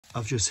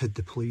I've just had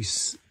the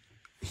police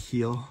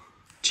here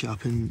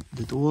chapping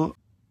the door.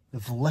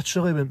 They've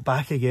literally went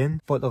back again,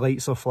 but the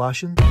lights are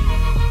flashing.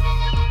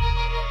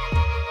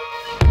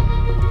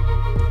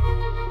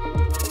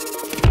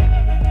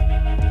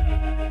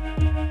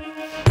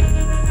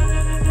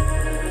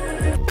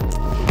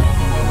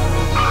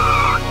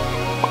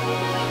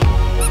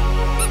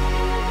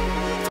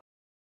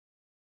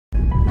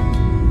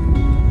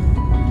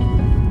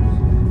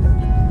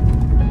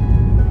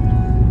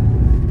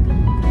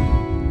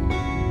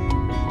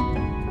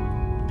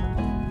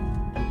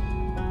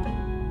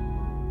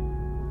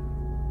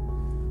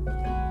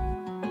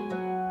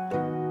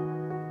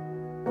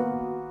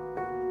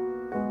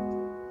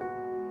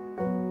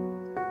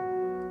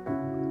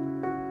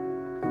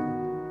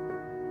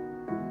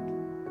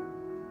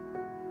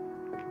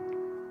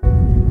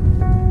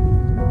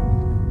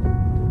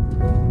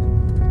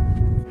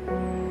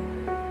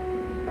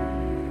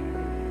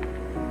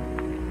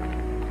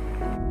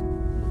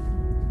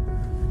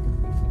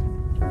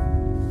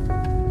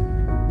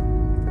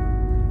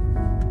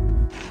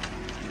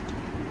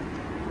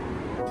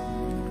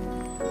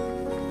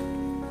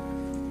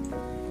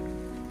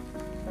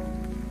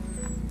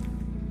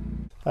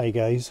 Hi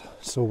guys,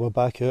 so we're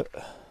back out.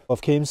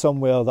 I've came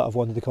somewhere that I've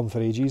wanted to come for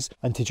ages,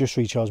 and to just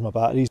recharge my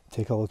batteries,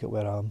 take a look at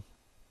where I am.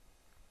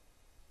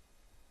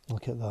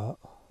 Look at that.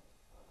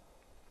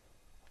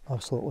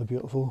 Absolutely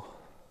beautiful.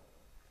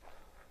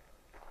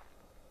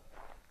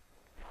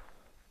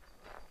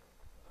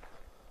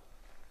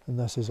 And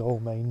this is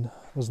all mine.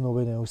 There's no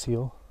one else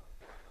here.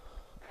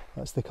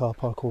 That's the car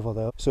park over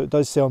there. So it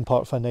does say on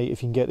Park for Night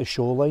if you can get the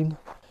shoreline,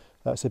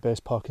 that's the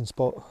best parking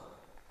spot.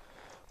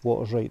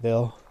 Water's right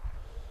there.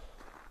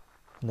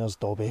 And there's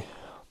Dobby.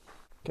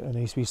 Get a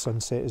nice wee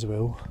sunset as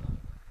well.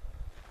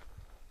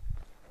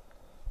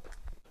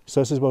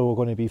 So this is where we're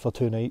going to be for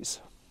 2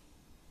 nights.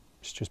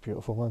 It's just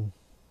beautiful, man.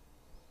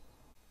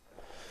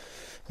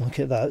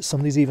 Look at that,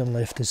 somebody's even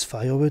left his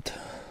firewood.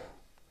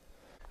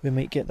 We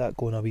might get that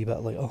going a wee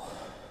bit later.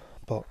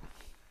 But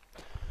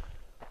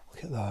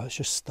look at that, it's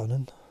just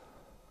stunning.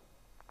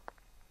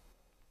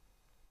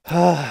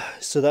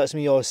 So that's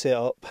me all set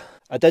up.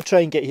 I did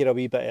try and get here a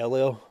wee bit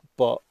earlier,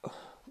 but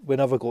we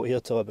never got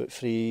here till about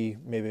 3,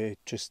 maybe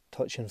just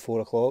touching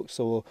 4 o'clock,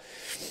 so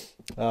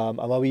I'm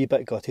a wee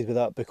bit gutted with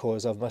that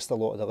because I've missed a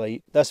lot of the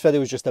light. This video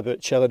was just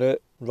about chilling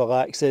out,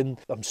 relaxing.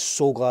 I'm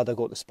so glad I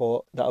got the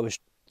spot that I was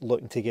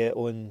looking to get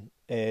on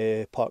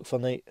Park for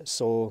Night,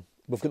 so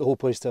we've got the whole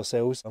place to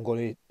ourselves. I'm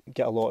going to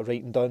get a lot of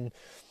writing done,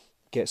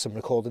 get some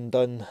recording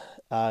done,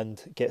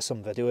 and get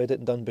some video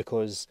editing done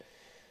because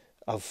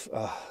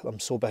I'm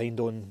so behind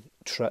on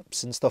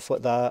trips and stuff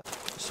like that.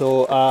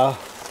 So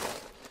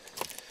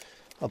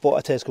I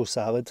bought a Tesco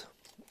salad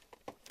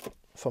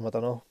for my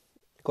dinner.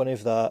 Gonna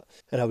have that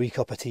and a wee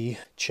cup of tea,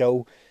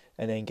 chill,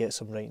 and then get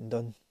some writing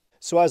done.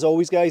 So as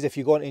always guys, if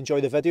you're going to enjoy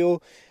the video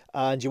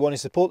and you want to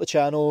support the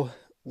channel,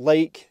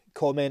 like,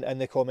 comment in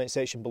the comment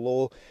section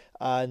below,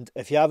 and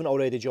if you haven't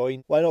already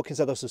joined, why not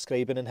consider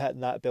subscribing and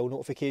hitting that bell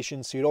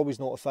notification so you're always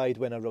notified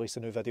when I release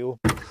a new video.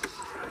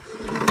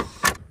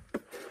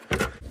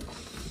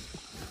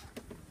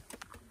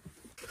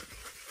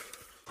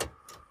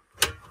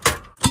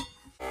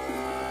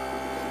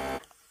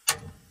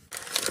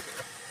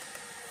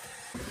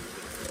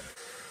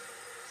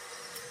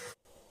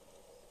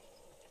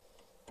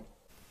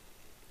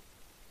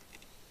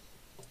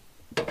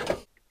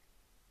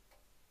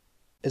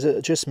 Is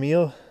it just me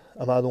or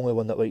am I the only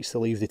one that likes to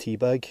leave the tea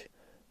bag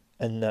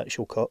in the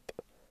actual cup?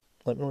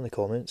 Let me know in the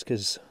comments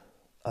because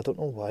I don't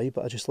know why,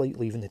 but I just like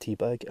leaving the tea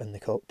bag in the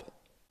cup.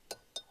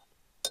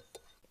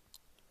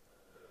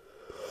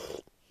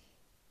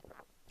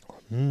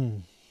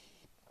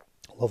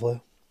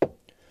 Lovely.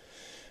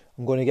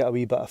 I'm going to get a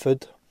wee bit of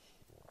food,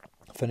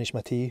 finish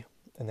my tea,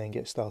 and then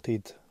get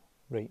started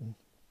writing.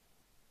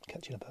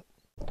 Catch you in a bit.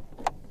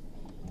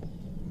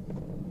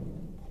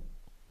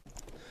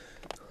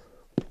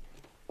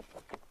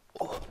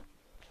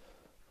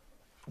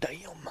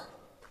 Damn.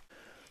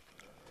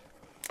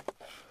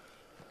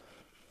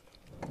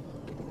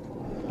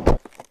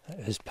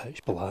 It is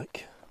pitch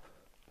black.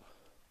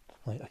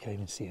 Like I can't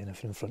even see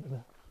anything in front of me.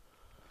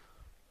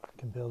 I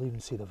can barely even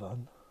see the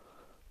van.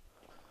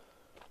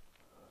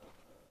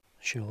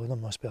 Surely there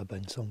must be a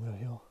bin somewhere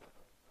here.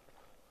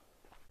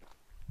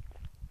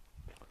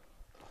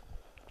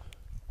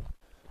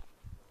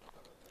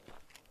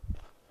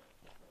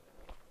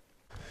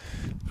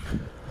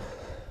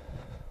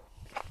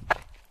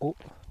 Oh,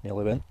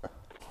 nearly went.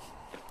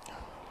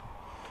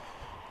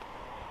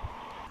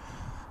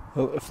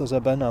 Well, if there's a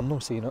bin, I'm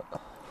not seeing it.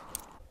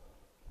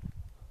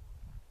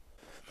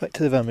 Back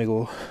to the van we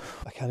go.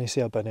 I can't see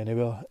a bin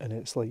anywhere and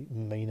it's like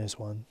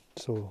 -1,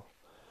 so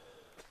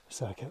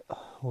sack it.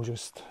 We'll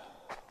just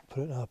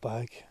put it in our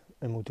bag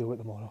and we'll deal with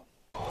it tomorrow.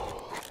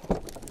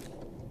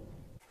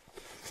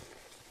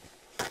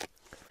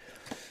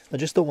 I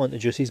just don't want the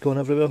juices going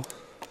everywhere.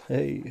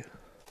 Hey.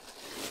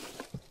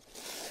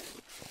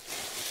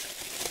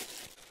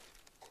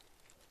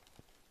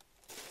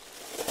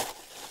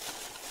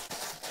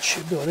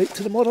 Tune. be alright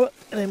to tomorrow,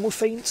 and then we'll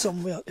find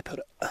somewhere to put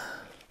it.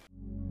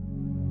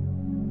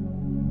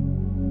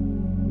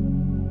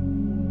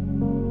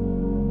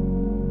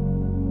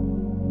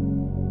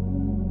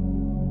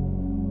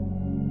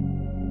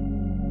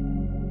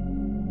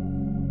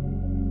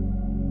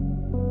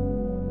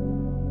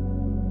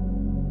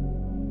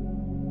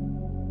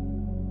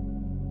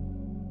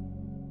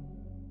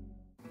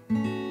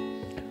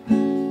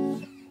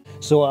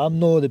 So I'm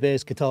not the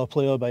best guitar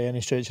player by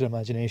any stretch of the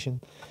imagination,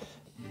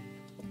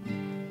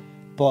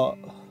 but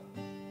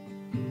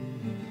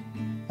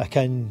I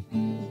can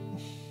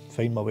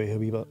find my way a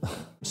wee bit.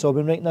 So I've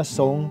been writing this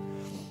song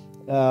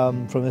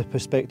from the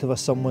perspective of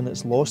someone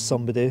that's lost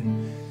somebody,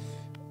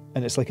 and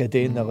it's like a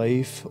day in the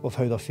life of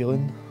how they're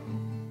feeling.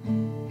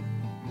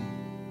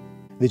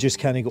 They just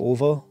can't get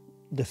over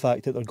the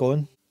fact that they're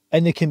gone.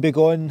 And they can be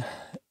gone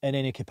in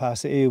any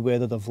capacity,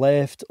 whether they've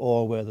left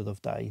or whether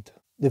they've died.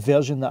 The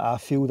version that I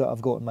feel that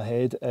I've got in my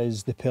head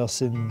is the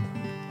person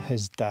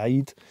has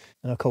died,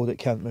 and I called it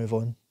Can't Move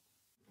On.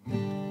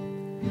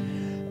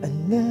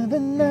 Another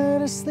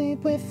night I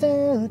sleep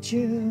without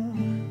you,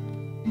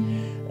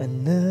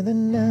 another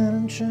night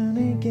I'm trying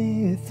to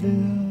get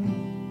through,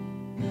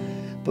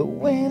 but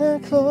when I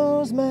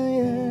close my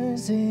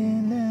eyes at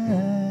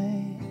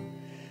night,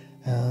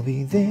 I'll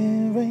be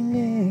there right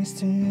next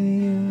to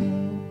you.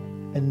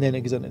 And then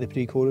it goes into the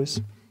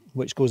pre-chorus,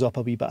 which goes up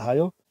a wee bit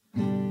higher.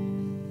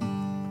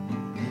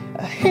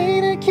 I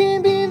hate I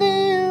can't be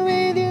there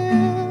with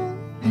you,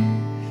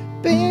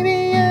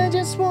 baby, I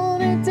just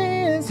wanna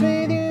dance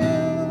with you.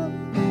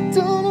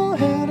 Don't know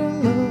how to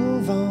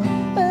move on,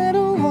 I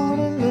don't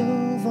wanna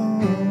move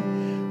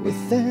on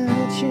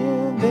without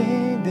you,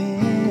 baby.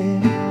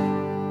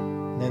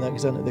 And then that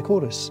goes into the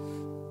chorus.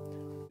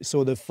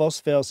 So the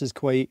first verse is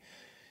quite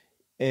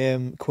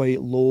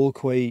low,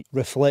 quite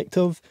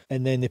reflective,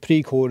 and then the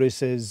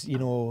pre-chorus is, you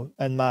know,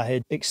 in my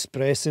head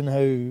expressing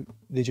how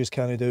they just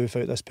can't do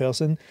without this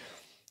person,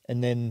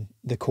 and then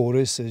the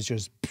chorus is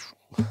just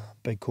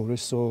big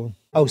chorus. So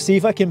I'll see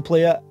if I can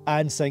play it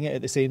and sing it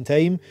at the same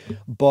time,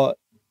 but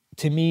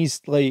to me, it's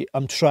like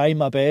I'm trying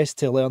my best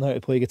to learn how to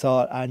play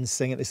guitar and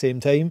sing at the same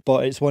time,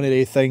 but it's one of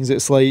the things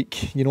that's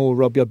like, you know,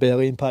 rub your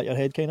belly and pat your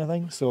head kind of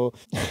thing. So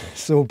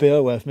so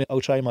bear with me,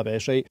 I'll try my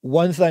best, right?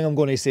 One thing I'm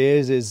going to say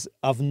is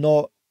I've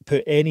not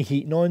put any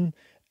heating on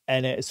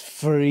and it's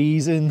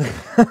freezing.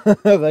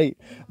 Like,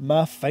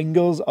 my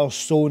fingers are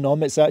so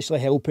numb, it's actually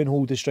helping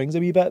hold the strings a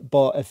wee bit,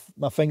 but if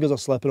my fingers are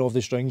slipping off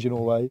the strings, you know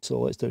why. So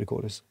let's do the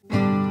chorus.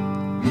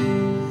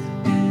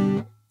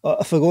 Oh,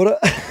 I forgot it.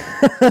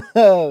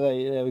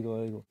 Right, there we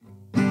go,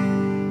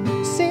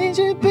 Since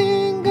you've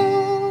been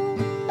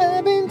gone,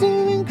 I've been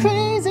doing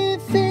crazy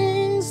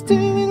things,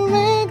 doing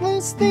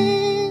reckless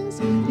things.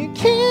 You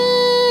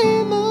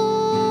can't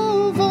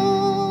move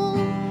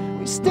on,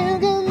 we still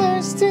got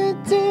much to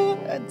do.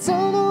 I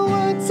don't know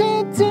what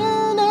to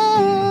do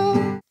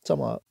now.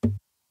 Something like that.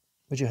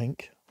 What do you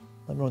think?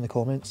 Let me know in the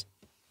comments.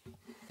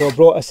 So I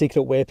brought a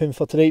secret weapon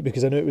for tonight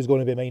because I knew it was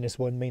going to be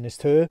 -1,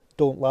 -2.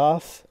 Don't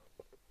laugh,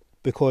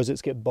 because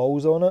it's got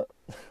balls on it.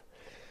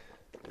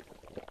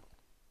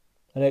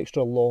 An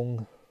extra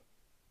long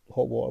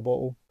hot water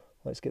bottle.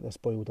 Let's get this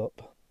boiled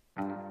up.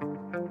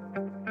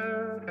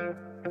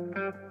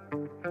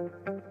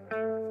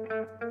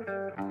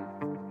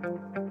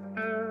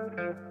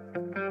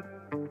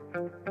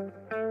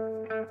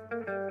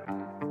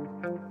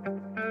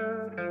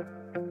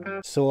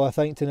 So I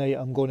think tonight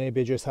I'm going to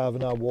be just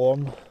having a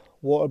warm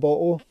water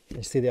bottle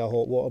instead of a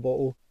hot water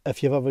bottle.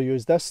 If you've ever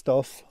used this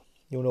stuff,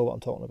 you'll know what I'm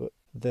talking about.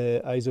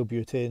 The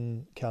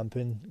isobutane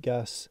camping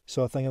gas.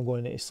 So I think I'm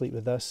going to need to sleep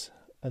with this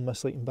in my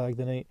sleeping bag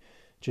tonight,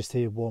 just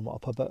to warm it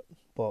up a bit,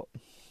 but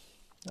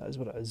that is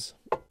what it is.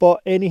 But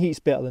any heat's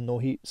better than no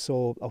heat,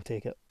 so I'll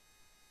take it.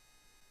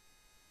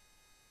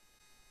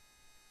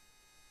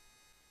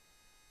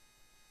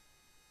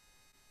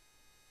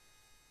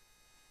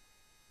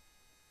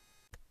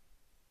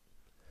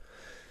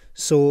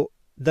 So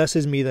this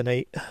is me the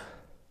night,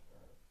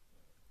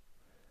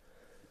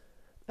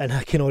 and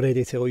I can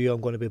already tell you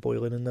I'm going to be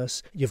boiling in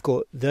this. You've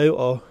got the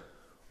outer,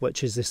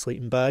 which is the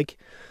sleeping bag,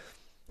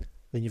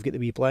 then you've got the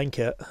wee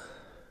blanket,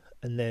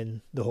 and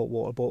then the hot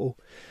water bottle.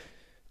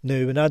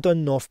 Now, when I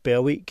done North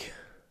Berwick,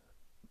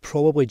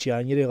 probably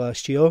January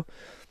last year,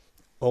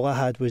 all I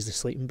had was the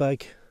sleeping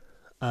bag,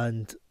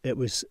 and it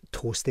was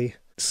toasty.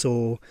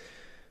 So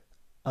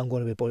I'm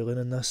going to be boiling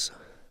in this.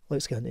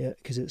 Let's get into it,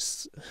 because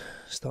it's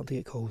starting to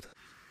get cold.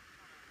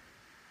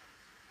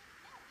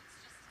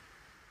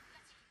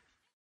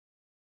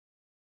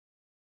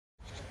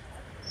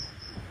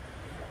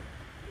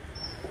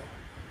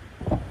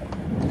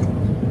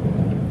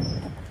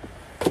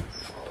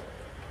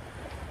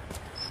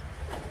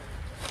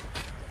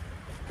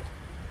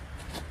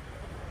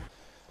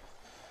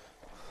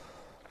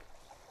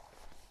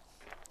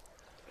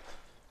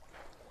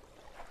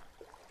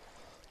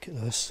 Look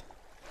at this.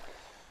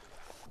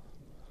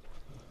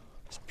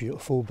 It's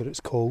beautiful, but it's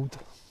cold.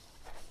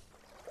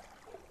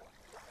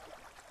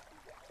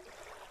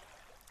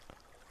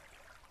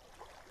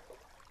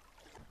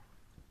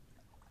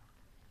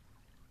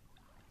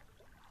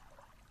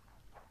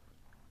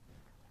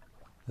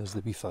 There's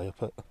the wee fire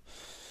pit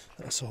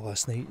that I saw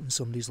last night, and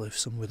somebody's left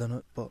some wood in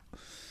it, but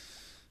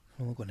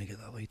I'm not going to get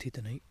that lighted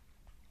tonight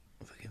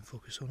if I can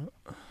focus on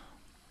it.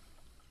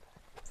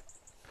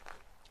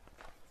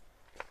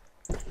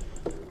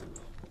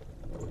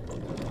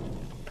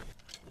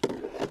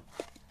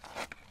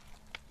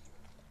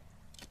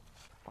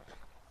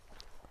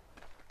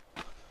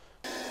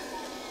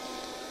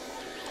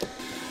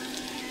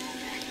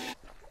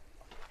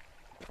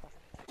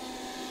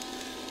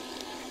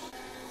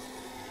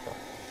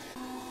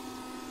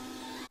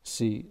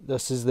 See,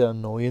 this is the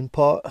annoying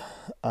part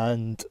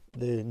and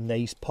the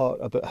nice part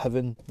about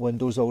having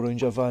windows all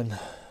around your van.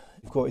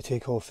 You've got to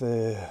take off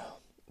the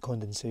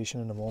condensation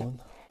in the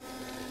morning.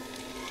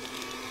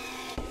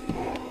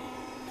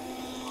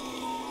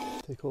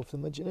 Take off the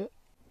midget net.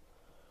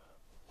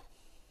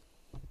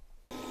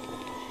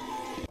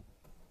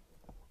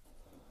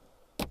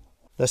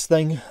 This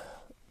thing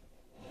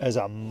is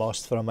a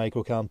must for a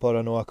micro camper.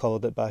 I know I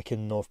coloured it back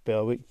in North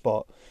Berwick,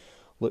 but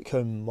look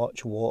how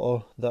much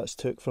water that's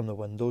took from the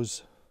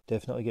windows.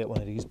 Definitely get one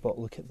of these, but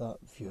look at that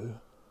view.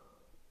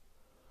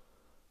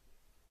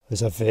 It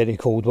was a very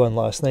cold one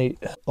last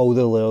night. All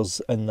the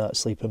layers in that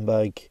sleeping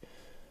bag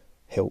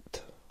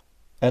helped.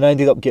 And I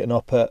ended up getting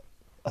up at,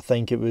 I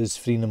think it was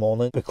 3 in the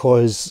morning,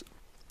 because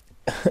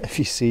if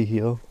you see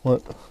here,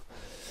 look,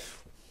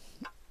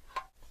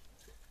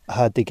 I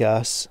had the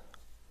gas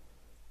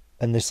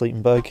in the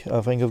sleeping bag. I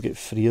think I've got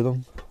 3 of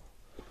them.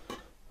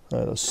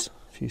 Right,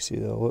 if you see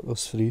there, look,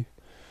 there's 3.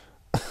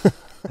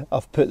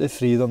 I've put the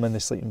 3 of them in the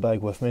sleeping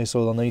bag with me,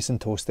 so they're nice and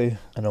toasty,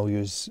 and I'll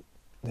use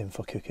them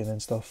for cooking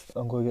and stuff.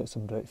 I'm going to get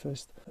some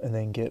breakfast and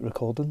then get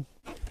recording.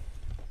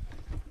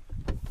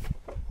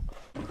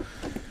 I'm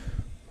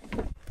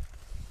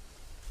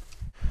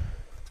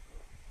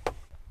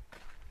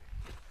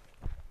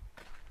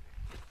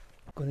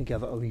going to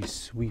give it a wee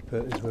sweep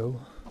out as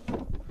well.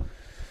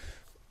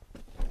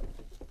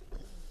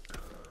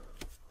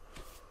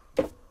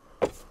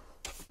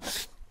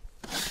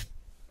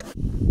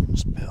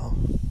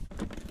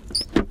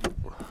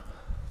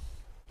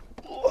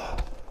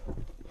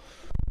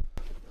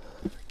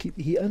 Keep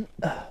the heat in.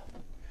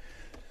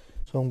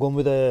 So I'm going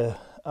with the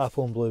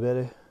apple and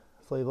blueberry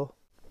flavour.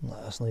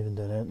 That's not even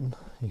doing anything.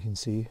 You can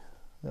see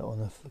that on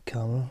the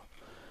camera.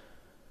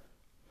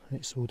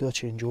 Right, so we'll do a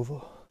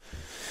changeover.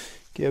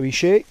 Get a wee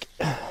shake.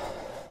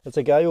 There's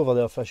a guy over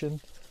there fishing.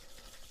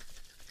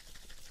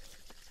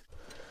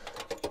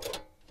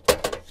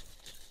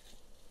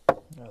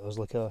 Yeah, there's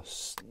like a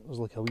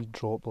wee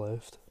drop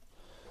left.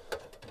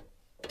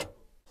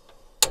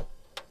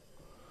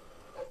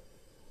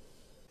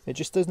 It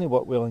just doesn't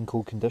work well in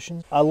cold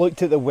conditions. I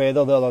looked at the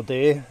weather the other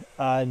day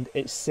and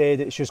it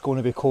said it's just going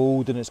to be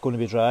cold and it's going to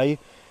be dry,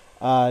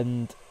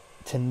 and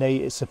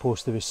tonight it's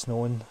supposed to be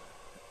snowing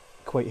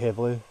quite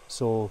heavily,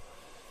 so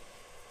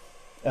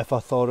if I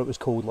thought it was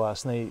cold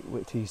last night,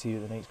 wait till you see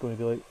what the night's going to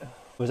be like. I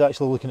was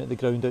actually looking at the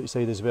ground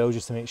outside as well,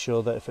 just to make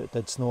sure that if it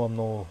did snow I'm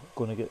not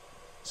going to get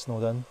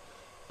snowed in,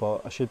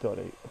 but I should be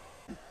alright.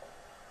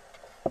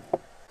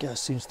 Gas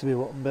seems to be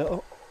working better.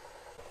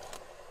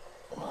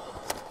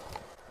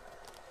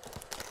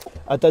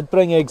 I did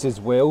bring eggs as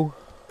well.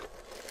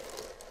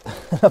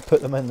 I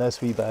put them in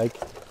this wee bag.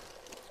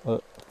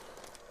 Look.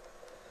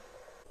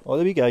 Oh,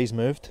 the wee guy's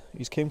moved.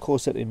 He's came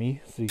closer to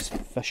me for his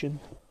fishing.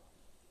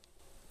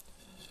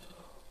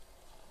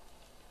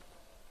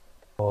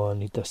 Oh, I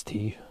need this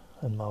tea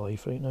in my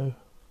life right now.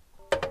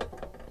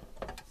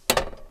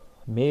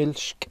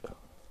 Milk.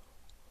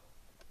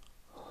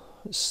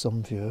 It's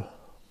some view.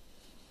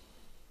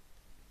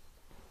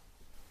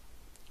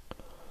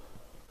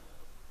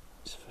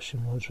 There's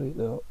fishing rods right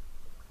there.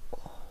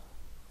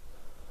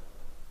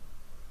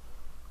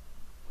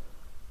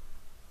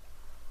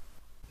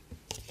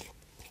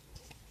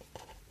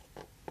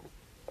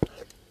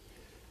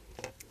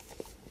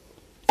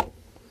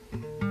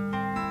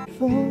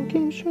 Phone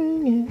keeps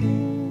ringing,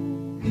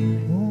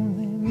 won't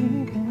let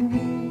me go.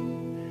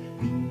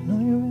 Know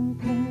you're in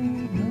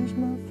pain, knows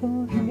my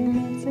fault, I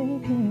cannot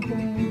take it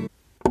back.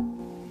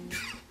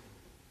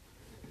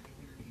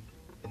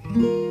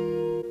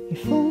 Your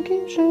phone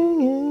keeps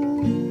ringing,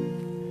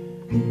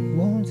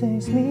 won't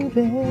text me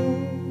back.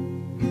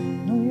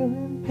 Know you're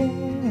in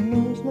pain,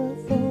 knows my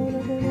fault, I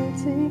cannot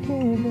take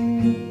it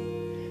back.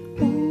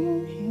 When you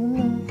hear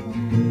my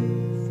phone,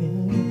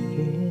 feel your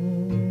fear.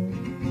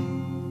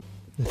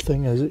 The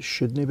thing is, it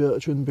shouldn't be out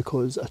of tune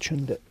because I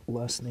tuned it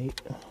last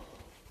night.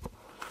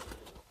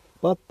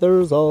 But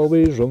there's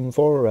always room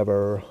for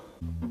error.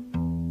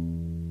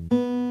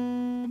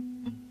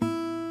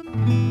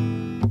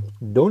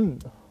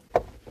 Done.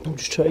 I'm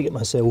just trying to get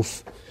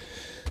myself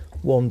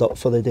warmed up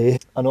for the day.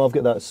 I know I've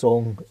got that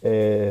song,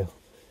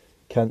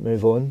 Can't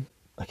Move On.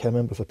 I can't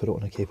remember if I put it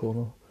on a cape or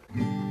not.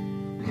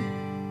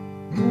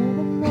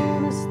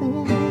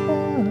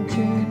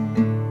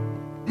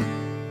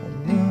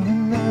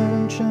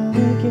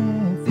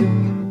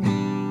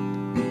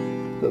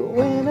 But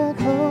when I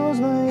close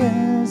my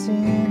eyes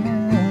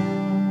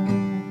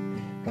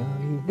I'll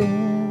be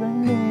there right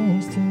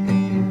next to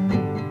you.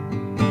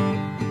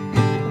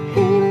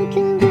 And I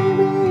can give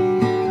it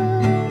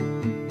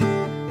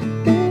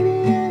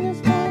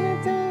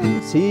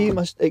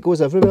it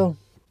goes everywhere.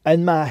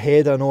 In my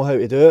head I know how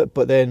to do it,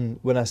 but then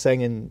when I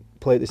sing and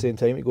play at the same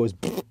time it goes,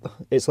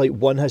 it's like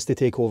one has to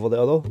take over the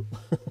other.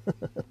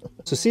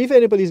 So see if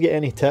anybody's got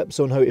any tips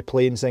on how to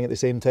play and sing at the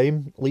same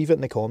time, leave it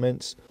in the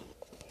comments.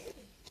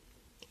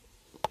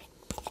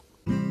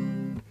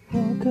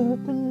 Woke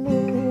up and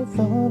never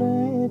thought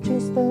I had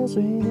just those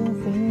little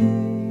things.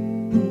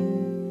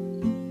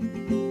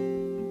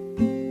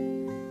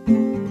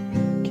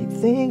 Keep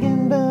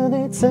thinking about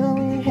that time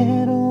we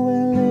had, oh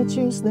well, let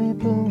you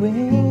slip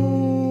away.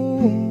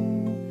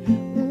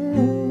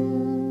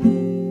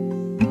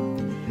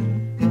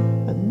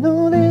 I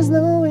know there's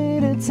no way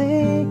to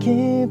take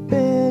it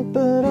back,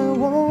 but I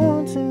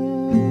want to.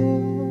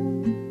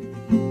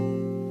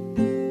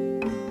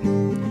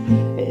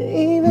 And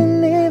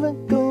even if I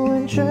go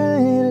and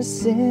try to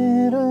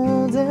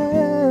settle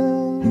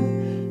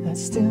down, I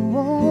still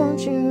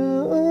want you.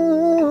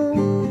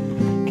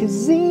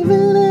 'Cause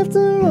even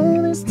after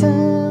all this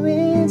time,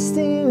 it's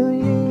still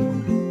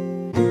you.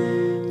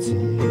 Till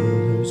you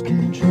lose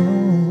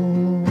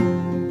control,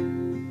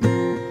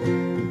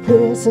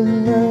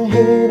 pressing my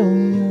head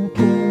on your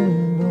pillow.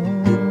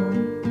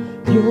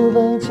 You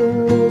bet you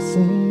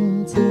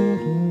listen,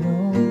 take it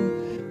all.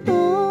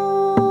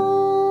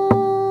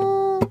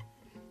 Oh,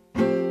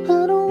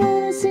 I don't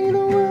wanna see the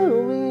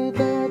world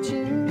without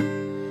you.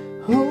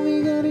 Oh,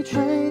 we gotta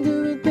try and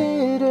do it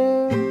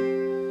better.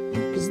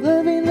 'Cause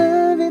love ain't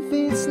love if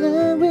it's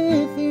not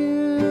with you.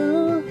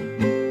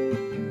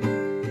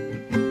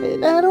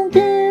 And I don't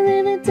care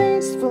if it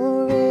takes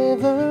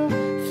forever.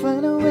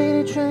 Find a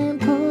way to try and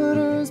put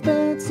us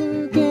back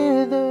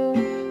together.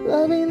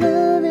 Love ain't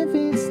love if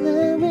it's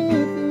not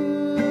with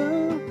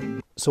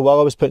you. So while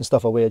I was putting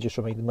stuff away, I just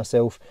reminded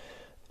myself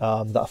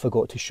that I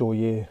forgot to show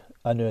you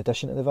a new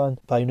addition to the van.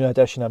 By new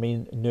addition I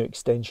mean new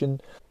extension.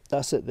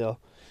 That's it there.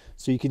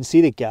 So you can see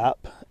the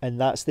gap, and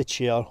that's the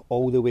chair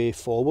all the way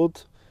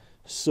forward.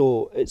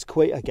 So it's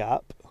quite a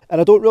gap.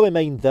 And I don't really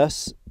mind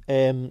this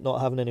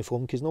not having any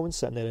foam because no one's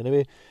sitting there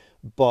anyway.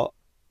 But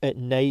at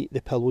night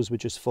the pillows would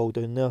just fall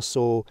down there.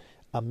 So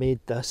I made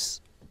this.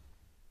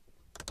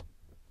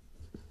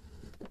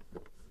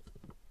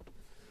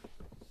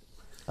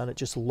 And it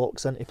just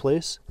locks into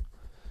place.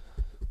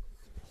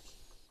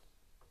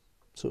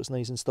 So it's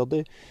nice and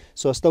sturdy.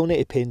 So I still need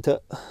to paint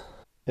it.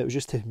 It was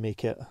just to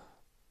make it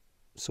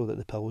so that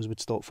the pillows would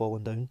stop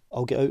falling down.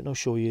 I'll get out and I'll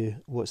show you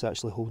what's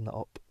actually holding it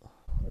up.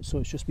 So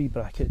it's just wee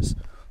brackets.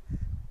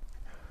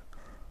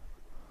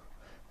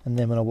 And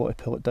then when I want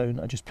to pull it down,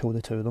 I just pull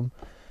the two of them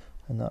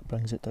and that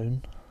brings it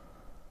down.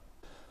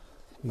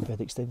 Wee bed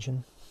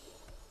extension.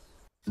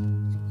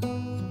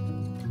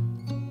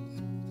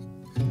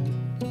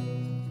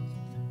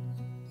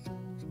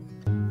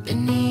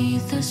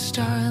 Beneath the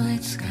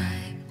starlit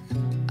sky,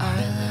 our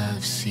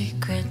love's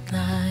secret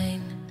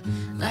line,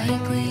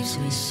 like leaves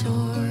we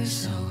soar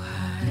so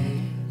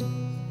high.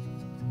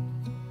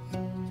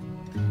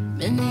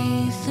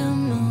 Beneath the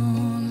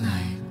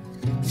moonlight,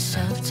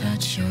 soft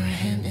touch your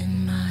hand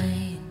in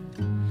mine,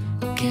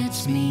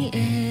 gets me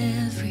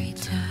every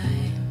time.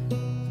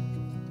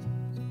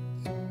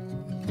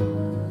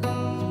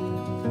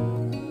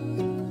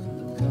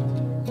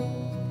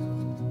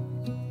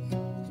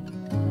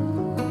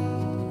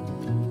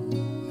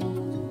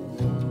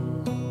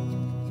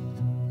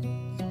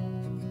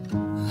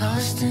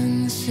 Lost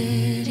in the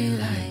city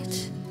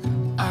lights,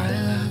 our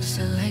love's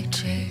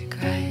electric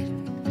ride.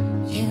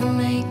 You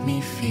make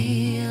me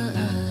feel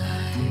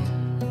alive.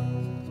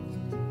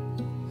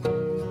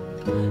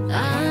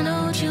 I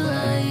know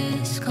July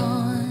is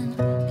gone.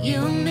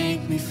 You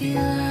make me feel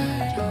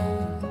at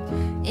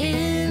home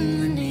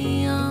in the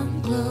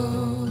neon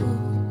glow.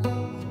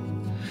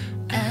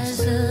 As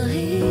the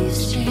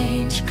leaves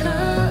change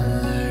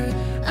color,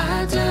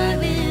 I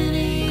dive into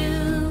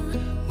you.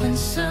 When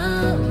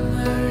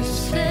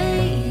summer's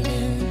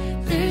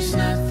fading, there's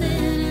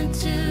nothing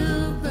to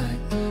do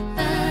but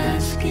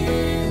bask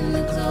in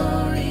the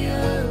glory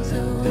of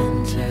the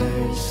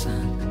winter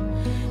sun.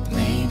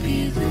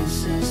 Maybe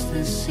this is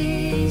the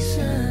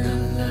season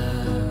of love.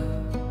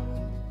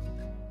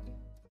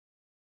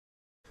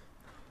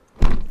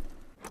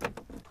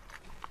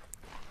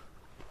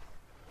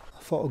 I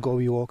thought I'd go a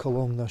wee walk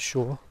along this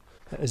shore.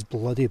 It is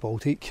bloody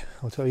Baltic,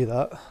 I'll tell you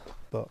that,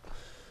 but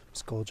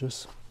it's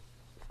gorgeous.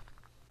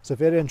 It's a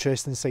very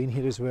interesting sign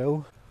here as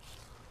well.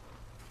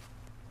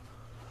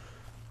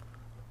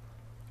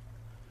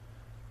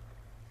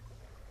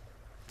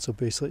 So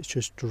basically it's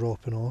just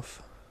dropping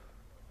off.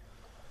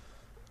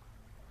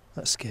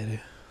 That's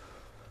scary.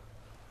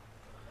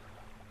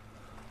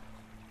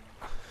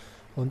 I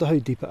wonder how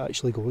deep it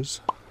actually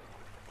goes.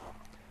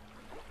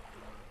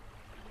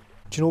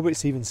 Do you know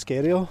what's even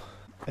scarier?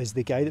 Is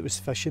the guy that was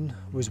fishing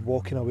was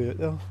walking away out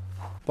there.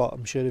 But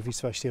I'm sure if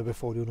he's fished here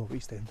before he'll know what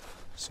he's doing.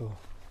 So,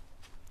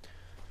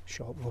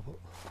 shut up, Robert.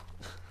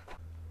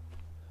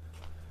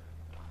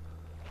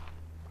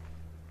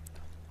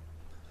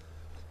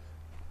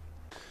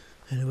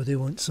 Anybody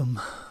want some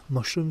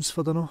mushrooms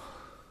for dinner?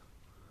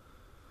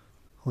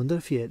 I wonder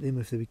if you ate them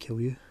if they would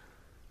kill you.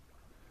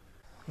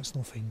 Let's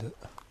not find it.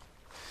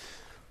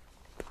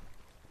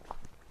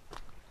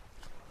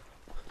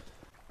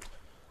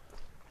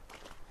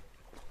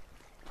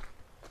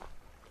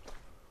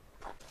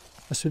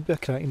 This would be a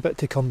cracking bit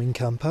to come and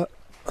camp at.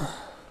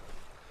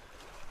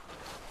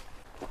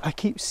 I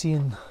keep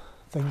seeing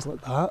things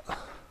like that.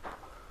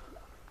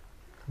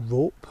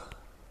 Rope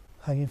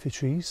hanging for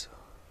trees.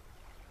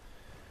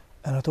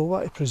 And I don't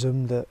want to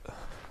presume that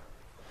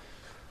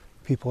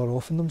people are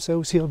offing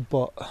themselves here,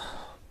 but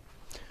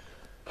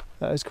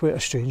that is quite a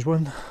strange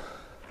one.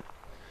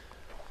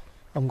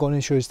 I'm going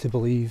to choose to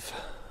believe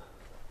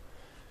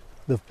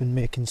they've been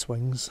making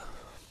swings.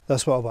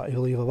 That's what I want to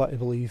believe. I want to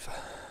believe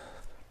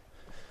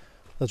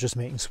they're just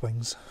making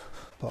swings.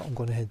 But I'm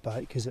going to head back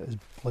because it is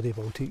bloody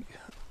Baltic,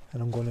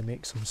 and I'm going to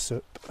make some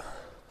soup.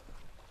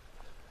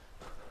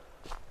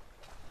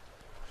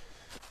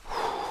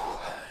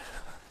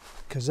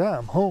 Because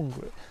I'm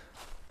hungry.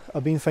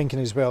 I've been thinking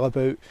as well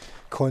about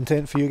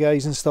content for you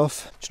guys and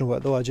stuff. Do you know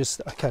what though,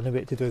 I can't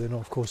wait to do the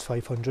North Coast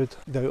 500,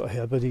 the Outer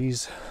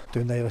Hebrides,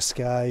 do Naira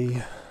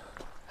Sky,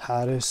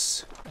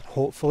 Harris, and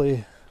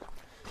hopefully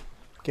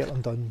get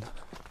them done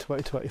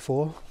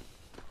 2024.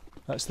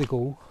 That's the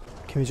goal.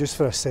 Can we just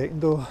for a second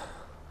though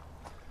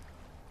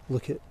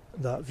look at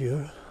that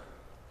view?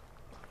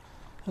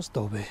 That's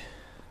Dobby.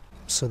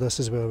 So this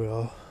is where we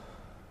are,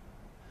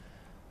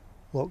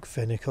 Loch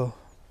Venator.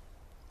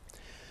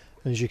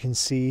 As you can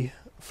see,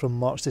 from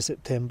March to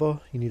September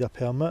you need a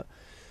permit,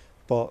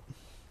 but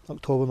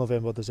October,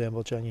 November,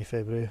 December, January,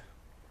 February,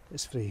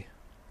 it's free.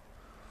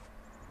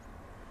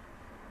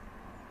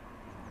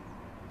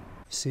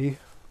 See,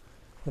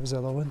 there's the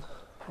other one,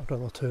 or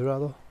another two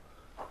rather,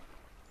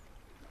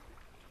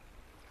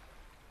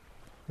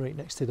 right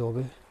next to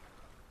Dobby.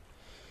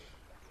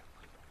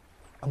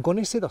 I'm going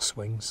to say they're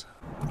swings.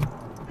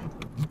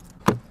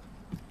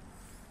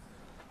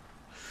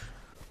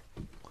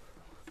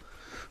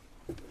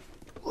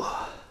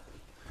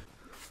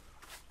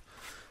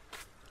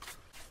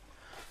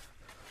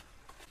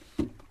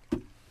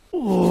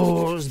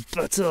 Oh, it's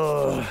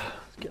bitter.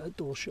 Get a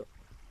door shut.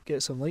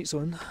 Get some lights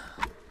on.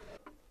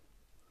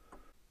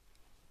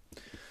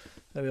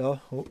 There we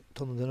are. Oh,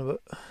 turn them down a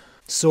bit.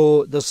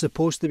 So there's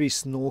supposed to be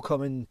snow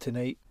coming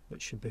tonight,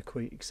 which should be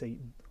quite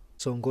exciting.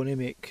 So I'm going to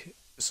make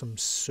some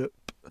soup.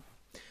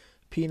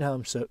 Pea and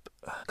ham soup.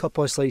 A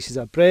couple of slices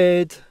of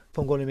bread.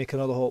 I'm going to make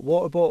another hot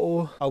water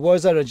bottle. I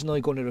was originally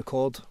going to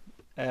record,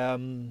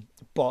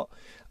 but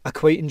I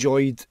quite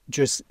enjoyed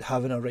just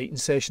having a writing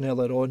session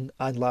earlier on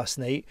and last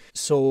night.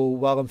 So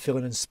while I'm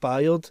feeling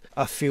inspired,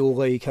 I feel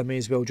like I may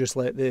as well just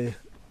let the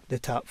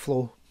tap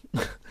flow,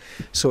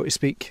 so to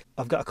speak.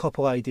 I've got a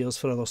couple of ideas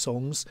for other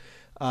songs,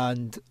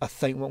 and I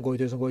think what I'm going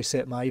to do is I'm going to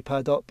set my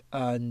iPad up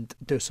and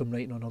do some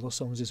writing on other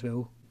songs as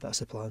well. That's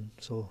the plan,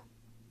 so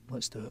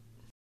let's do it.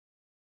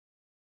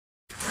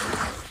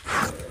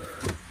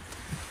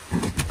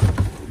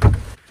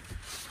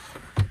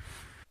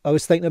 I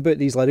was thinking about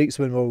these lyrics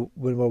when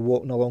we're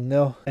walking along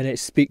there, and it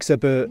speaks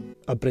about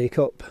a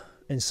breakup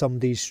and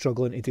somebody's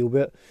struggling to deal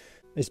with it.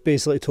 It's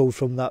basically told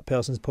from that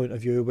person's point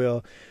of view where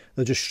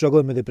they're just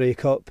struggling with the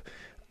breakup,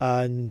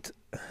 and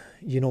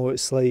you know,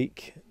 it's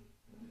like,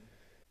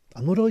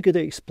 I'm not really good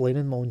at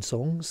explaining my own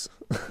songs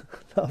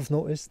that I've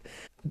noticed.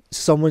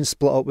 Someone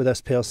split up with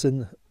this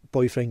person,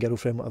 boyfriend,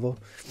 girlfriend, whatever,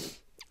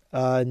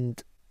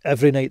 and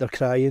every night they're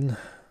crying.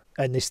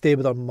 And they stay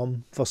with their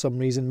mum for some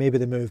reason. Maybe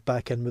they move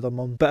back in with their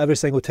mum. But every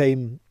single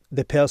time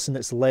the person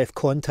that's left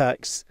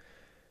contacts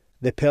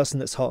the person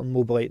that's hurting,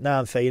 will be like, nah,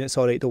 I'm fine, it's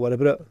alright, don't worry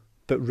about it.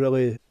 But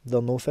really,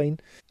 they're no fine.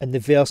 And the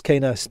verse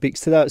kind of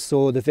speaks to that.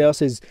 So the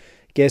verse is,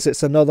 guess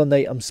it's another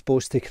night I'm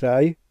supposed to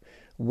cry.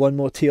 One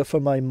more tear for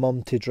my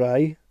mum to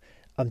dry.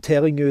 I'm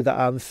telling you that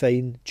I'm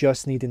fine,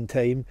 just needing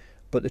time.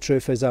 But the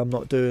truth is I'm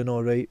not doing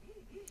alright.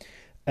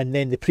 And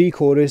then the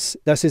pre-chorus,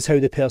 this is how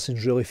the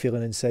person's really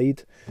feeling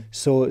inside.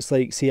 So it's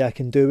like, see, I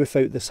can do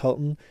without this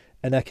hurting,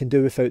 and I can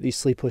do without these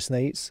sleepless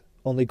nights.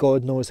 Only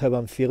God knows how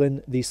I'm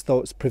feeling. These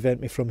thoughts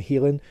prevent me from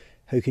healing.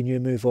 How can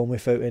you move on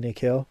without any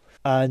care?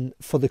 And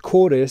for the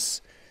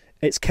chorus,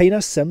 it's kind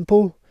of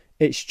simple.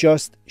 It's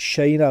just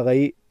shine a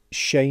light,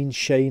 shine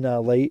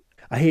a light.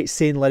 I hate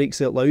saying lyrics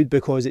out loud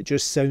because it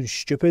just sounds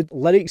stupid.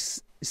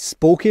 Lyrics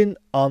spoken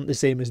aren't the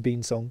same as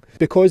being sung.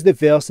 Because the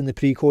verse and the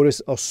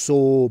pre-chorus are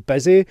so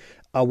busy,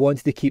 I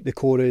wanted to keep the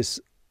chorus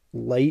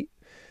light,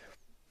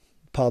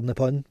 pardon the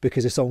pun,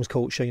 because the song's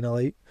called Shine a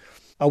Light.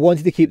 I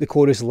wanted to keep the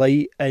chorus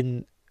light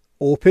and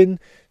open,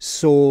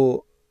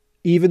 so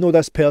even though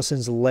this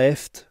person's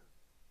left,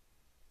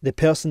 the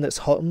person that's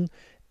hurting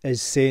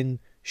is saying,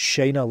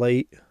 shine a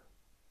light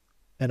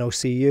and I'll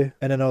see you.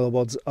 And in other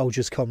words, I'll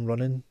just come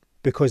running,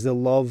 because the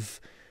love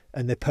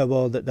and the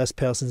power that this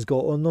person's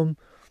got on them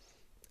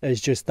is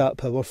just that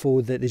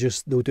powerful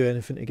that they'll do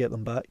anything to get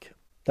them back.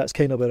 That's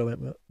kind of where I went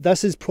with it.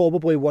 This is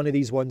probably one of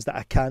these ones that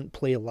I can't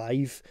play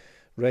live,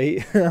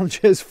 right? I'm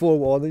just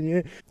forewarning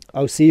you.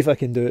 I'll see if I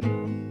can do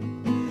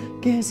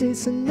it. Guess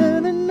it's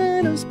another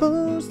night I'm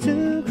supposed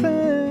to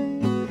cry.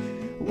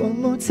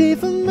 One more tear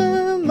for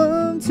my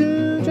mom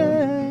to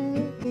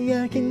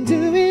dry. I can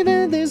do it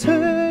and there's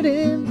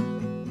hurting,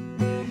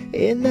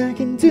 and I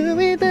can do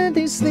it and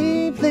there's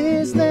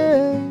sleepless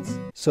nights.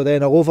 So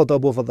then I'll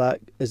overdub over that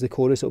as the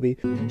chorus. It'll be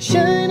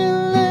shine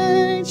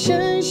a light,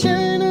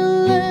 shine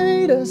a light.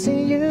 light, I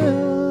see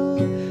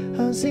you,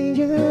 I see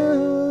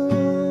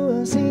you,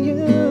 I see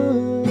you.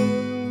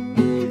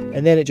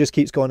 And then it just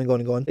keeps going and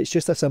going and going. It's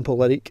just a simple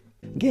lyric.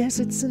 Guess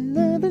it's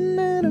another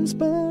night I'm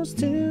supposed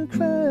to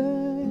cry.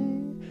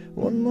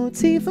 One more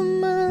tea for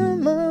my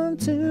mom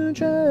to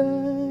dry.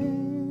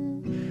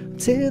 I'm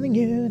telling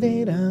you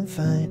that I'm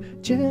fine,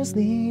 just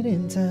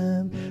needing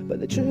time. But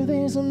the truth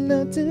is I'm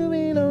not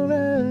doing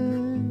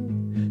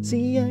alright.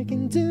 See, I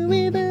can do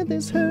without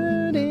this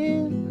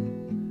hurting.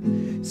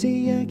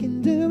 See, I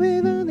can do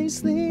without these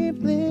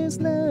sleepless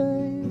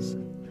nights.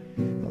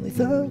 Only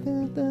thought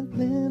that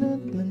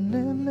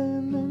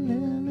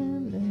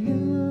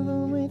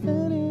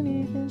without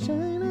anything.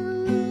 Shine a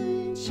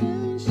light,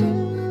 shine,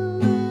 shine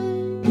a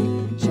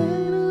light,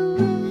 shine a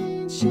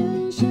light,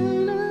 shine,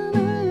 shine a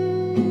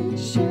light,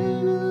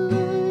 shine a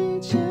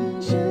light,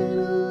 shine, shine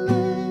a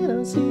light.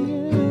 I'll see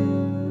you,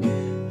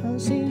 I'll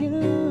see you,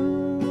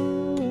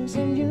 I'll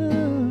see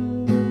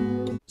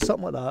you.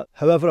 Something like that.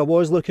 However, I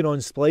was looking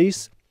on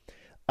Splice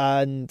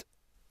and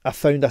I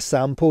found a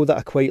sample that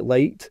I quite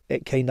liked.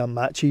 It kind of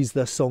matches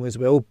this song as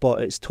well,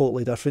 but it's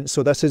totally different.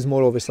 So this is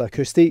more obviously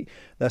acoustic.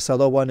 This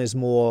other one is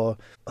more,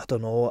 I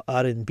don't know,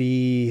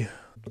 R&B,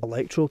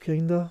 electro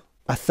kinda.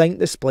 I think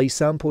the Splice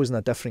sample is in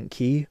a different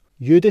key.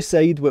 You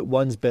decide what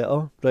one's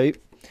better, right?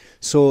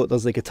 So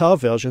there's the guitar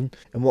version,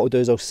 and what I'll do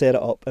is I'll set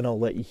it up and I'll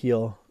let you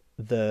hear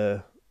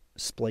the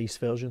Splice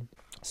version.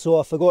 So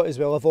I forgot as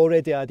well, I've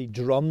already added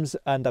drums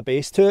and a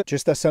bass to it.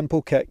 Just a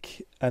simple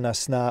kick and a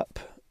snap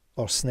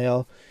or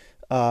snare.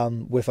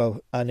 With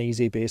an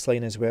easy bass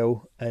line as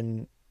well,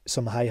 and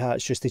some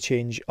hi-hats just to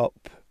change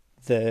up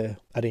the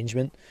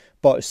arrangement.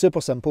 But it's super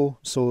simple,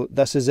 so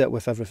this is it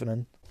with everything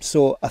in.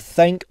 So I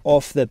think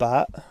off the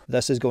bat,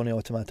 this is going to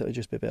automatically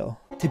just be better.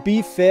 To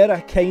be fair, I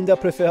kind of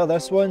prefer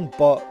this one,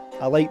 but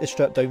I like the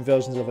stripped down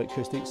versions of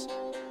acoustics.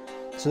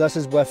 So this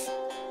is with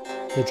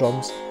the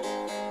drums.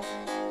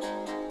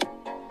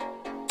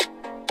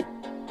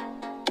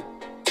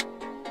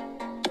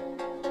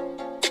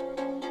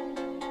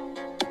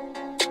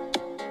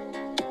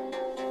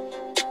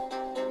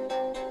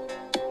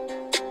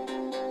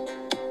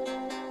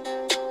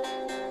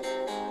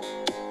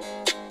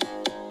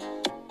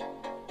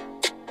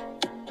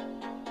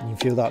 You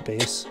feel that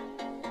bass.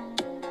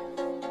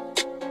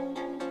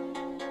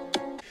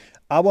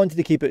 I wanted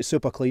to keep it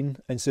super clean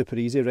and super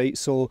easy, right?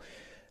 So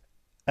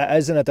it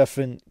is in a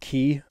different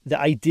key. The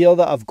idea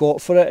that I've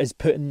got for it is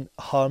putting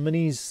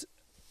harmonies,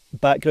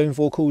 background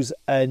vocals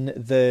in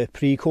the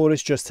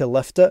pre-chorus just to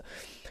lift it.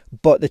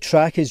 But the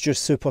track is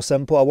just super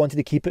simple. I wanted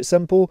to keep it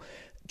simple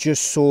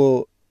just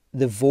so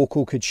the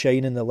vocal could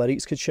shine and the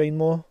lyrics could shine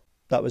more.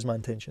 That was my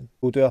intention.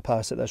 We'll do a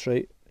pass at this,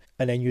 right?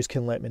 And then you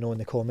can let me know in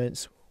the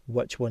comments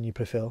which one you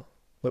prefer,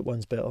 which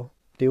one's better.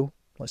 Deal?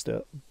 Let's do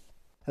it.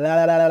 La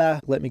la la la la.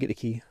 Let me get the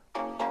key.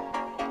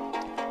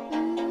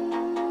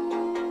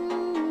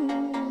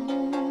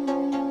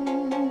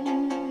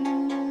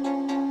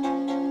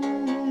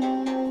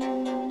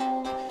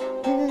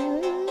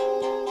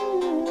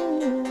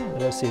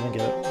 Let's see if I can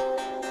get it.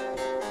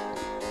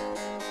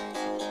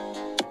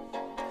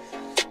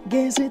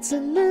 Guess it's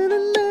another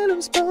night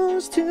I'm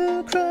supposed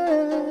to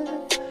cry.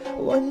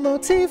 One more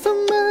tea for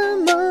my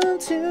mom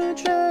to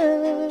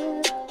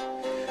dry.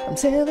 I'm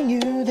telling you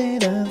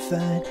that I'm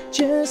fine,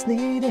 just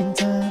needing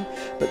time.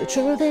 But the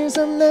truth is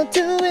I'm not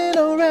doing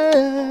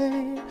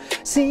alright.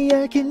 See,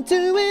 I can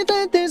do it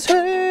without this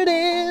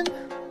hurting,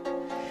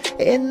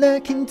 and I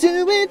can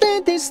do it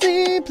without these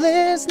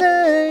sleepless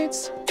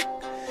nights.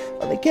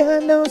 Only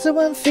God knows how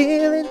I'm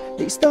feeling.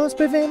 These thoughts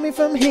prevent me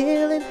from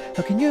healing.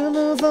 How can you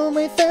move on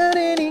without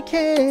any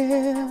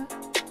care?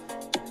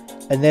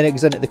 And then it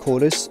goes into the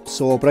chorus,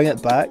 so I'll bring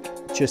it back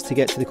just to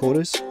get to the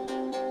chorus.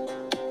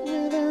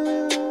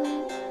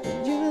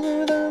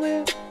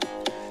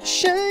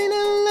 Shine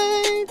a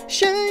light,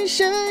 shine,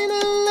 shine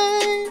a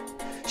light,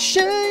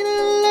 shine a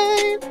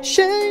light,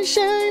 shine,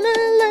 shine a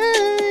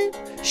light,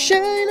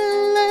 shine a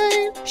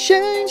light,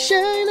 shine,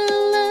 shine a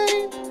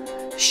light,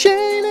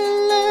 shine a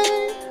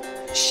light,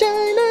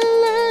 shine a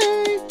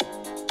light.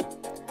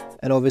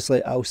 And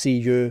obviously I'll see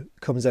you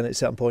comes in at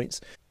certain points.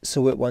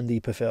 So what one do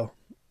you prefer?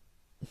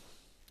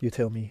 You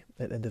tell me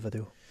at the end of the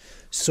video.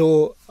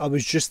 So I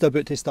was just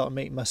about to start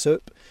making my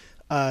soup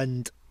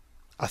and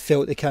I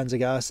felt the cans of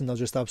gas and they're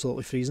just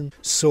absolutely freezing.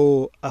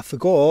 So I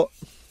forgot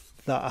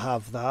that I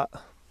have that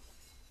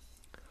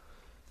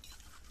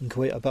and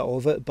quite a bit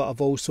of it, but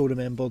I've also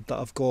remembered that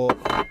I've got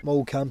my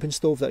old camping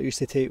stove that I used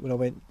to take when I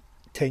went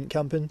tent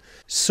camping.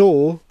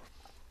 So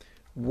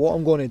what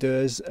I'm going to do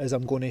is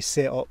I'm going to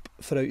set up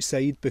for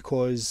outside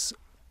because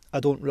I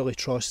don't really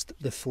trust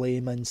the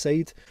flame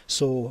inside,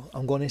 so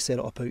I'm going to set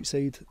it up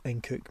outside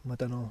and cook my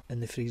dinner in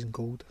the freezing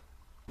cold.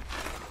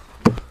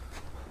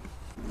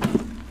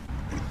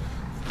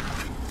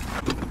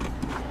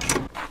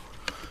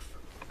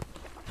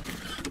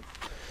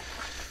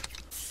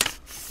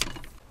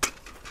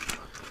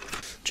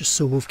 Just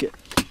so we've got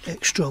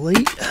extra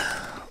light.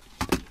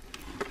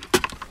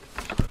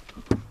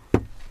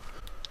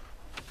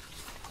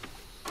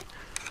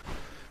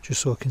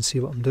 Just so I can see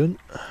what I'm doing.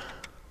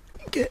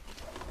 get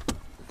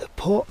the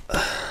pot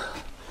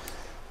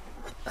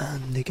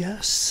and the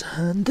gas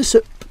and the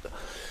soup.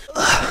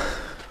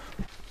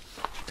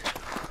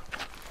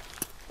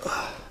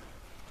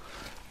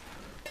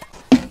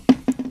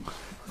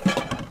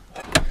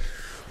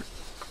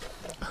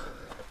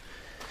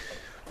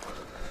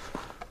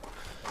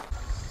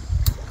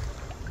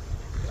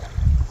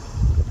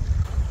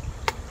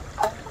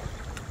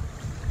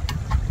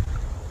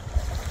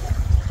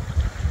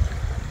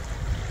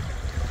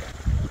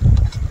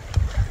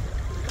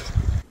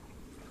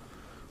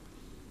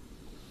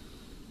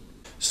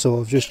 So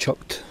I've just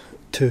chucked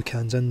 2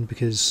 cans in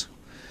because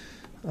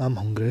I'm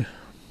hungry.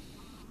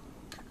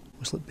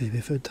 Looks like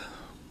baby food.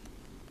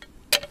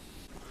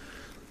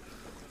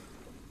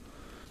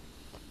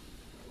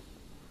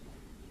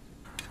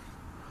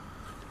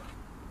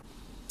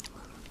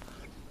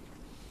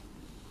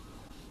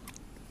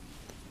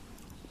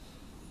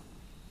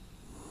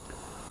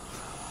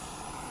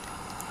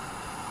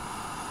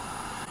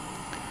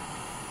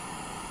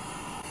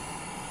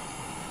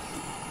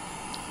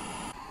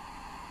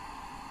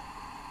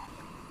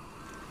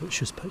 It's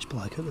just pitch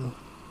black out there. Do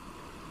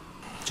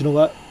you know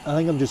what? I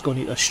think I'm just going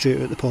to eat this straight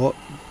out the pot.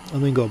 I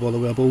ain't going to bother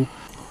with a bowl.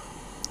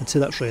 I'd say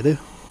that's ready.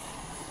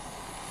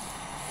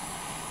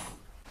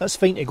 That's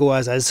fine to go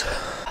as is.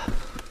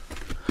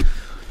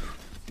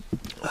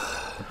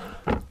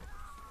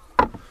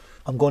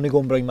 I'm going to go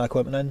and bring my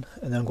equipment in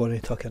and then I'm going to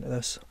tuck into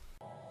this.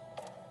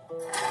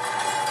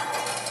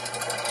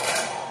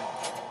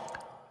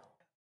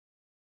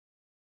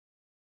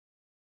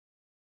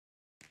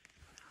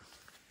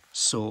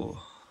 So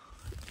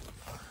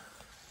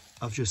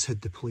I've just had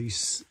the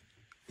police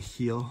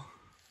here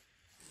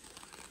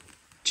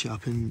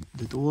chapping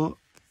the door.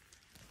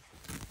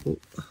 Oh.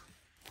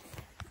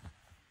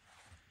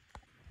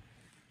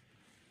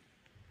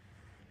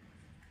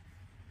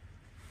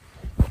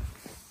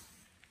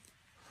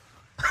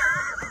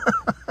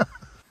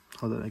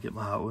 Hold on, I get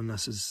my hat on.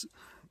 This is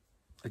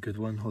a good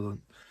one. Hold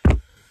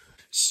on.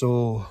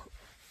 So,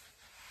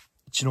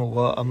 do you know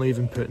what? I'm not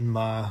even putting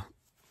my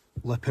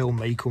lapel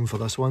mic on for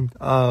this one.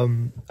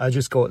 I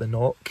just got the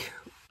knock.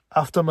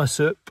 After my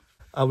soup,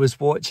 I was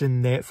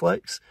watching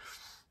Netflix.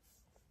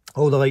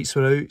 All the lights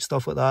were out,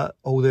 stuff like that.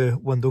 All the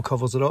window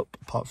covers are up,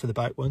 apart from the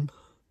back one,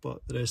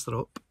 but the rest are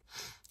up.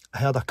 I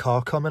heard a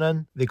car coming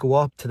in. They go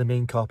up to the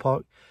main car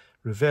park,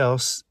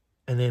 reverse,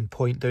 and then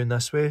point down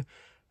this way.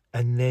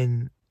 And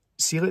then,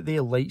 see like the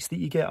lights that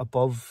you get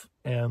above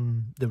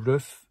the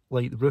roof,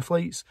 like the roof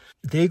lights?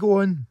 They go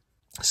on.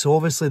 So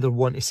obviously they're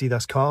wanting to see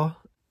this car.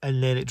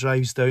 And then it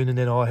drives down and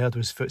then all I heard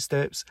was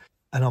footsteps.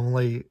 And I'm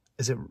like,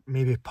 is it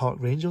maybe park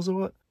rangers or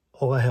what?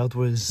 All I heard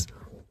was,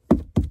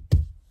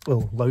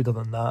 well, louder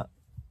than that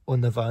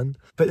on the van.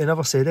 But they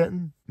never said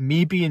anything.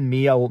 Me being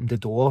me, I opened the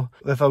door.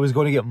 If I was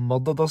going to get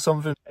murdered or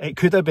something, it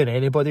could have been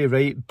anybody,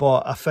 right?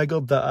 But I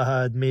figured that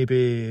I had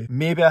maybe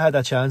I had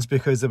a chance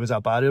because there was a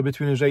barrier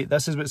between us, right?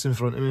 This is what's in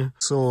front of me.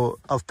 So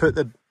I've put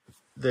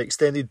the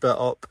extended bit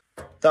up.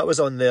 That was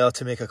on there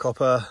to make a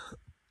cuppa.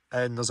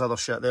 And there's other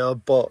shit there,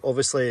 but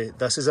obviously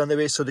this is in the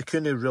way, so they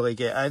couldn't really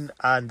get in,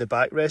 and the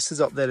backrest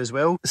is up there as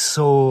well.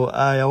 So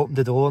I opened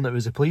the door and it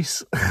was the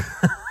police.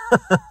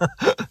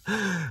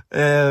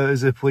 It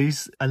was the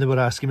police, and they were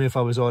asking me if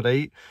I was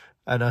alright,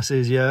 and I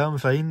says, yeah, I'm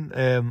fine.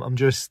 I'm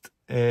just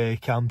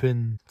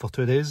camping for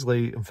 2 days,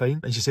 like, I'm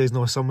fine. And she says,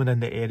 no, someone in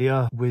the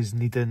area was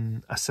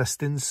needing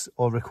assistance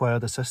or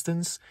required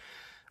assistance,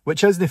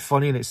 which isn't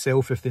funny in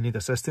itself if they need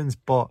assistance,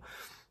 but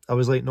I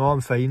was like, no,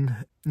 I'm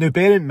fine. Now,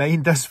 bear in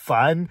mind, this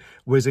van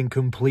was in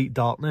complete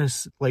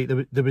darkness. Like,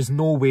 there was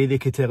no way they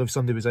could tell if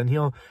somebody was in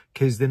here,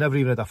 because they never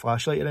even had a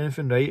flashlight or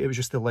anything, right? It was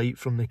just the light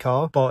from the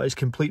car. But it's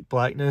complete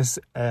blackness,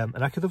 and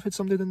I could have had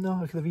somebody in there.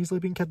 I could have easily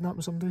been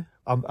kidnapping somebody.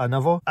 I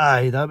never.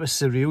 Aye, that was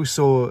surreal.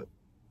 So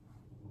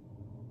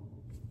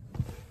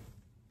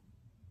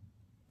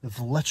they've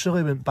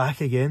literally went back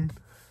again,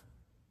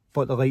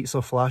 but the lights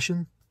are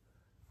flashing.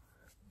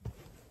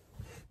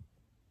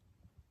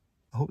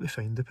 I hope they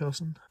find the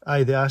person.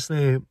 Aye, they asked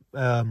me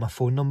my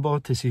phone number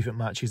to see if it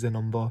matches the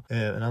number,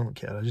 and I don't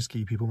care, I just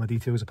give people my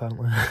details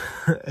apparently.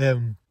 How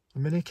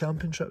many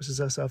camping trips is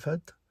this I've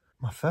had?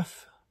 My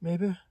 5th,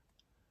 maybe? And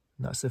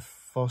that's the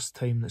first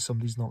time that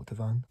somebody's knocked a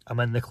van. I'm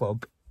in the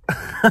club.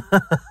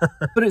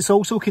 But it's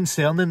also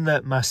concerning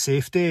that my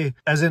safety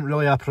isn't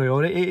really a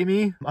priority to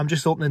me. I'm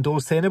just opening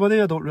doors to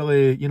anybody. I don't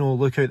really, you know,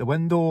 look out the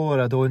window,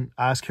 or I don't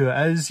ask who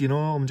it is, you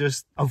know. I'm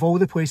just, of all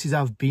the places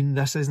I've been,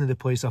 this isn't the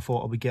place I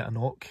thought I would get a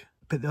knock.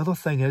 But the other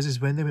thing is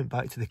when they went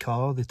back to the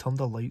car, they turned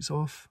their lights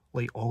off,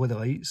 like all of the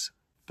lights.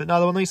 But nah,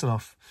 they were nice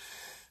enough.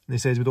 And they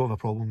said, we don't have a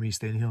problem with you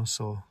staying here,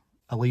 so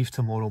I leave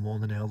tomorrow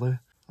morning early.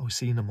 I'll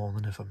see you in the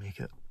morning if I make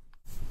it.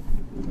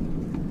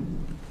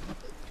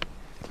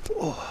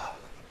 Oh.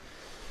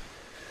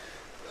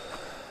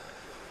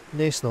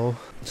 No snow.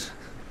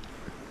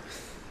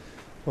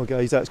 Well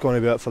guys, that's going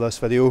to be it for this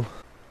video.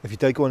 If you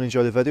did go and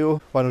enjoy the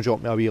video, why not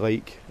drop me a wee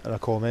like and a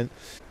comment,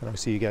 and I'll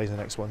see you guys in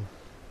the next one.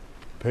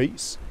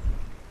 Peace.